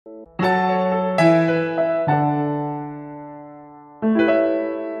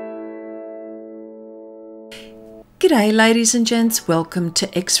G'day ladies and gents, welcome to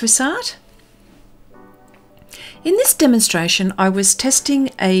Xrissart. In this demonstration I was testing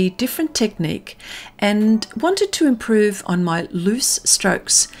a different technique and wanted to improve on my loose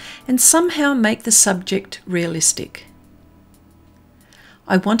strokes and somehow make the subject realistic.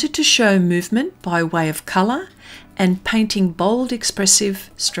 I wanted to show movement by way of colour and painting bold expressive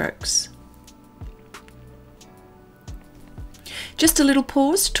strokes. Just a little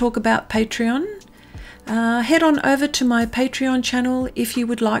pause to talk about Patreon. Head on over to my Patreon channel if you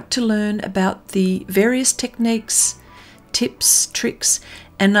would like to learn about the various techniques, tips, tricks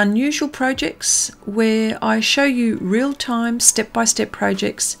and unusual projects where I show you real-time step-by-step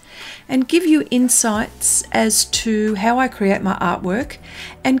projects and give you insights as to how I create my artwork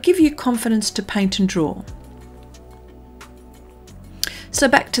and give you confidence to paint and draw. So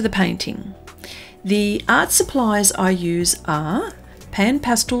back to the painting. The art supplies I use are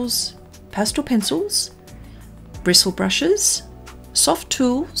PanPastels Pastel Pencils, bristle brushes, soft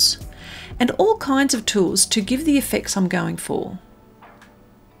tools, and all kinds of tools to give the effects I'm going for.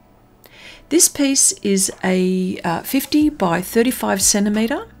 This piece is a 50 by 35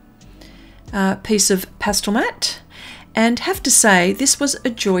 centimetre piece of Pastelmat, and have to say this was a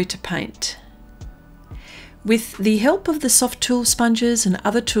joy to paint. With the help of the soft tool sponges and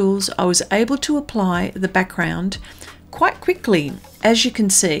other tools, I was able to apply the background quite quickly. As you can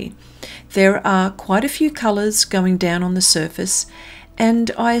see, there are quite a few colours going down on the surface,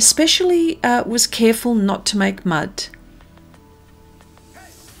 and I especially was careful not to make mud.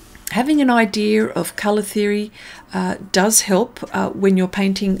 Having an idea of colour theory does help when you're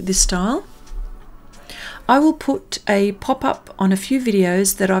painting this style. I will put a pop-up on a few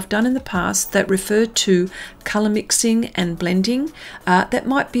videos that I've done in the past that refer to colour mixing and blending that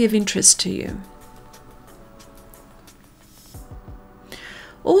might be of interest to you.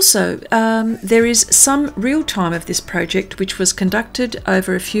 Also, there is some real time of this project which was conducted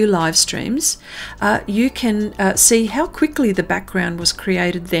over a few live streams. You can see how quickly the background was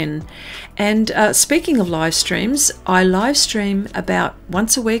created then. And speaking of live streams, I live stream about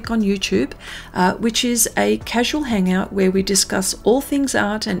once a week on YouTube, which is a casual hangout where we discuss all things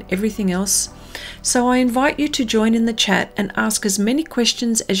art and everything else. So I invite you to join in the chat and ask as many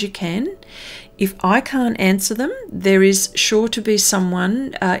questions as you can. If I can't answer them, there is sure to be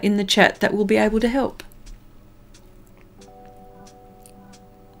someone in the chat that will be able to help.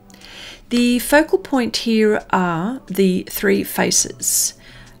 The focal point here are the three faces.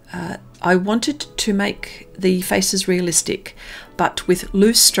 I wanted to make the faces realistic, but with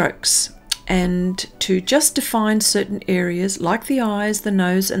loose strokes, and to just define certain areas like the eyes, the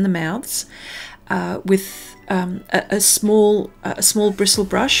nose and the mouths with a small bristle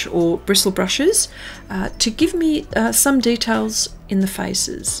brush or bristle brushes to give me some details in the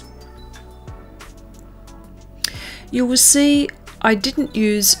faces. You will see I didn't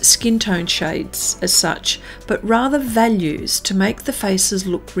use skin tone shades as such, but rather values to make the faces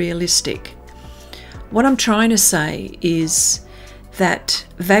look realistic. What I'm trying to say is that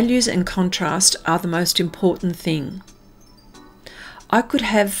values and contrast are the most important thing. I could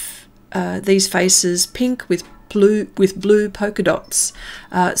have these faces pink with blue polka dots.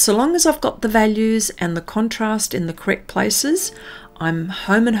 So long as I've got the values and the contrast in the correct places, I'm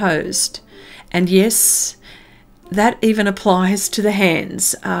home and hosed. And yes, that even applies to the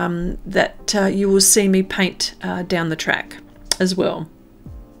hands that you will see me paint down the track as well.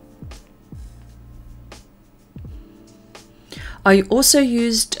 I also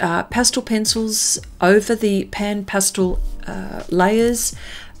used pastel pencils over the pan pastel layers,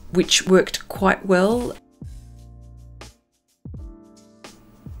 which worked quite well.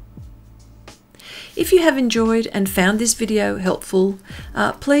 If you have enjoyed and found this video helpful,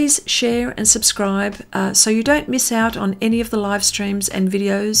 please share and subscribe so you don't miss out on any of the live streams and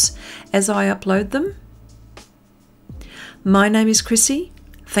videos as I upload them. My name is Chrissy.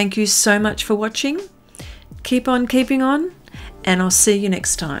 Thank you so much for watching. Keep on keeping on, and I'll see you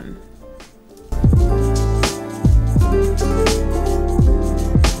next time.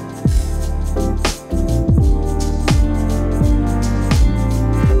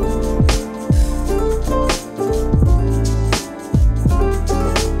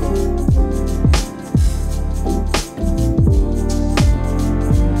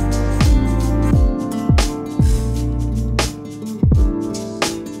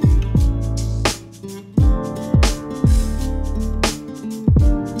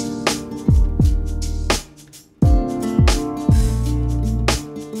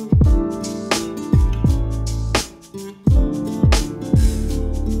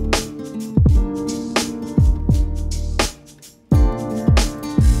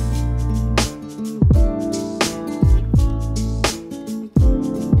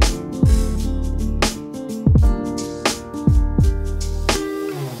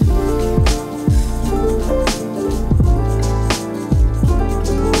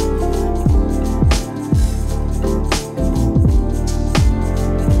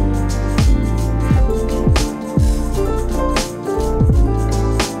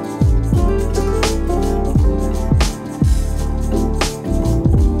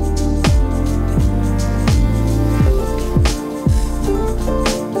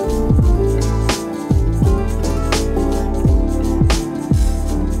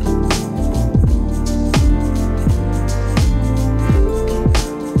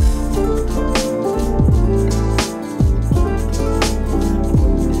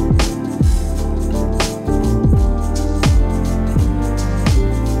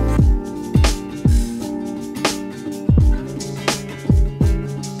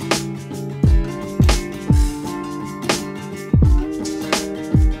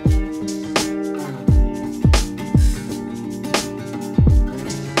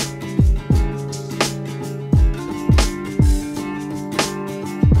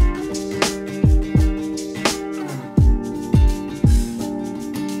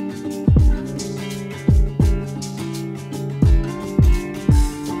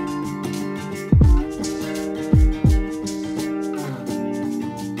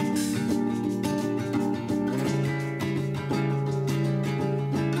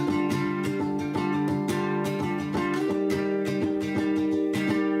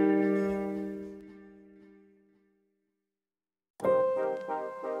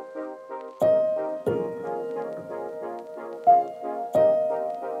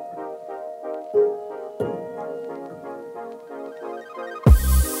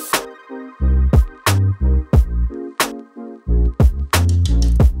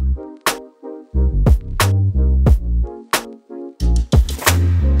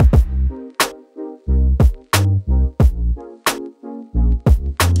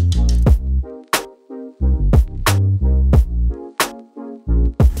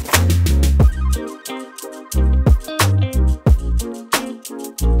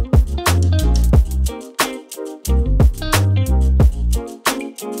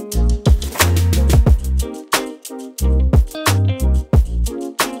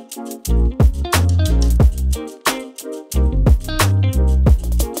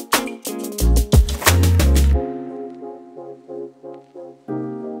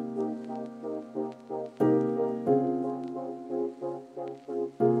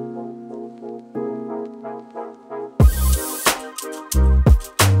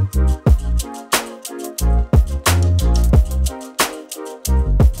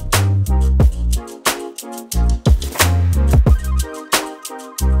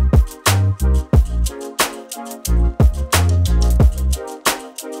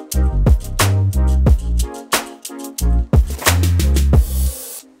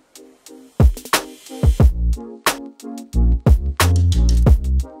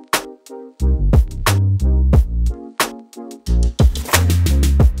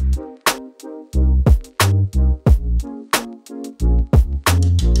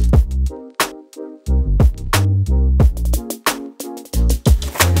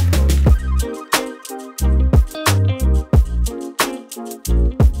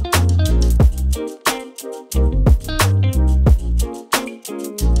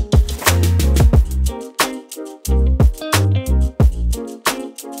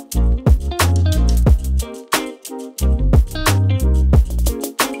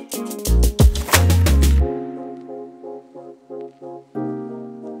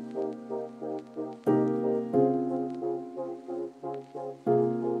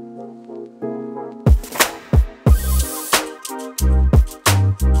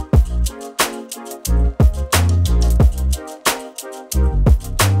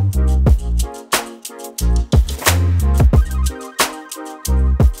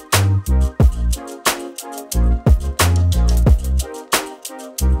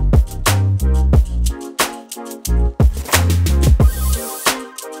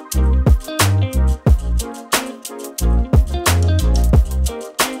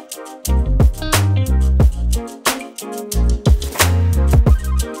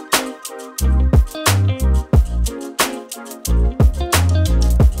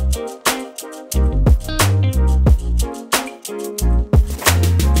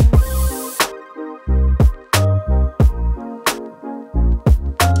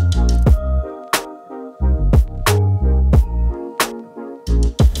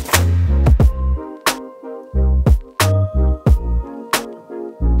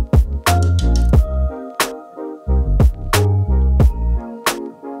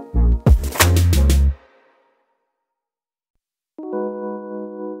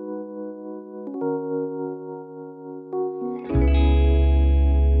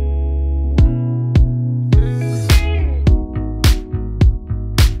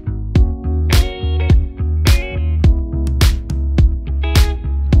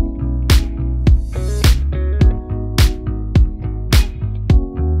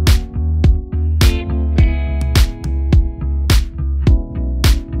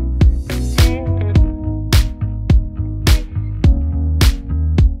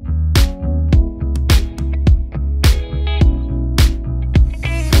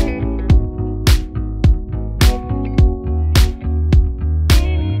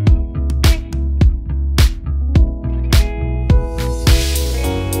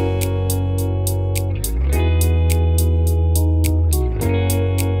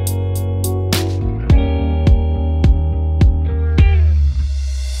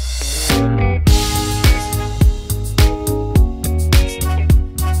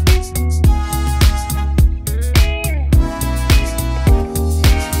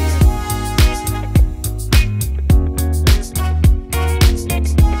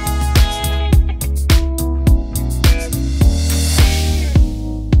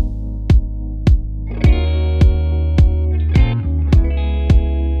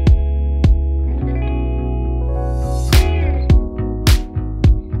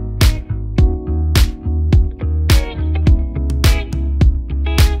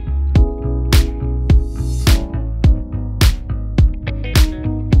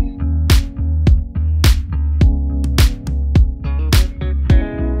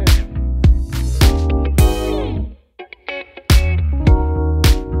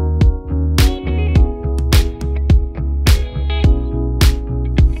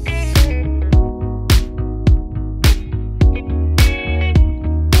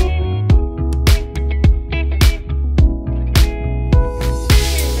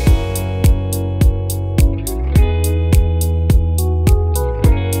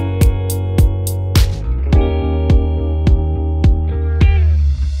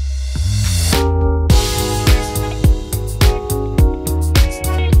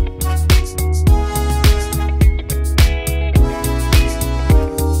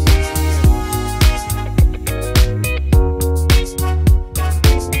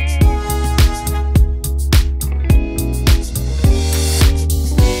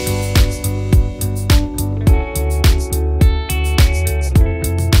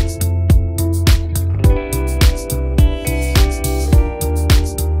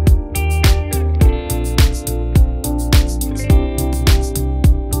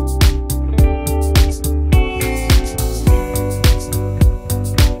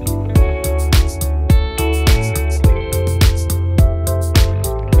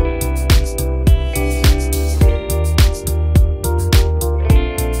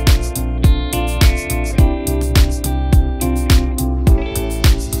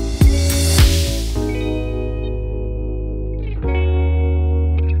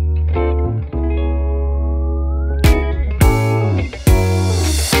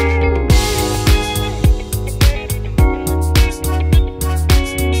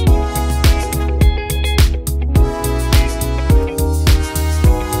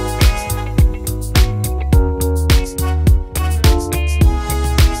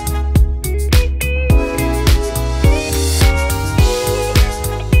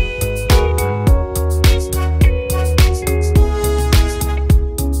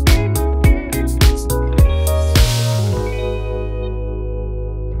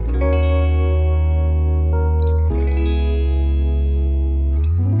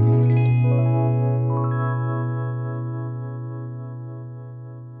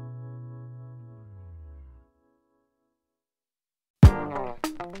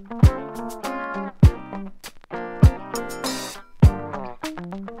 you.